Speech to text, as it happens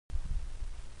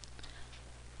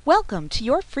Welcome to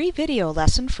your free video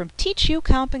lesson from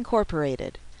TeachUComp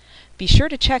Incorporated. Be sure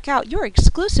to check out your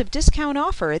exclusive discount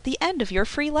offer at the end of your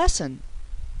free lesson.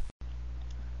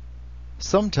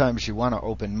 Sometimes you want to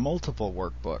open multiple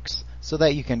workbooks so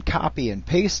that you can copy and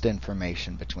paste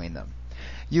information between them.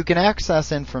 You can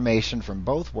access information from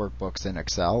both workbooks in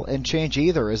Excel and change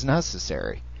either as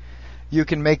necessary. You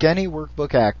can make any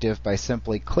workbook active by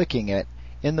simply clicking it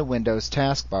in the Windows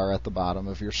taskbar at the bottom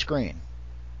of your screen.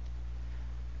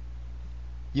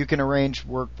 You can arrange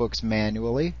workbooks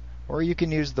manually, or you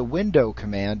can use the Window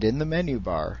command in the menu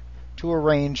bar to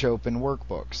arrange open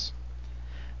workbooks.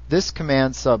 This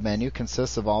command submenu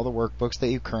consists of all the workbooks that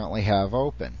you currently have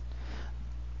open.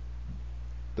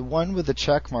 The one with the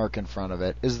check mark in front of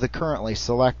it is the currently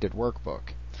selected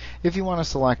workbook. If you want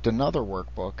to select another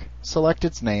workbook, select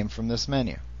its name from this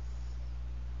menu.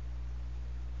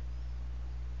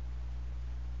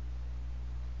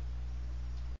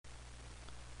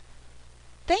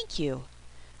 Thank you.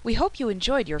 We hope you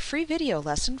enjoyed your free video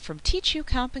lesson from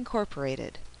TeachUComp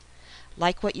Incorporated.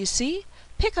 Like what you see?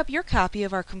 Pick up your copy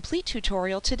of our complete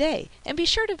tutorial today and be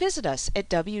sure to visit us at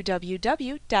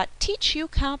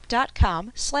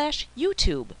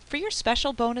www.teachucomp.com/YouTube for your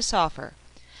special bonus offer.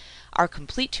 Our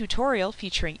complete tutorial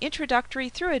featuring introductory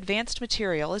through advanced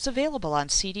material is available on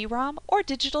CD-ROM or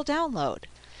digital download.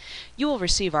 You will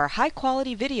receive our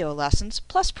high-quality video lessons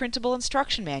plus printable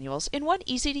instruction manuals in one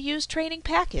easy-to-use training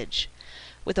package.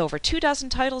 With over 24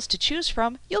 titles to choose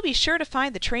from, you'll be sure to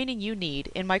find the training you need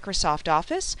in Microsoft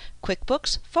Office,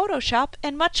 QuickBooks, Photoshop,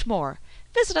 and much more.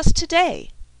 Visit us today.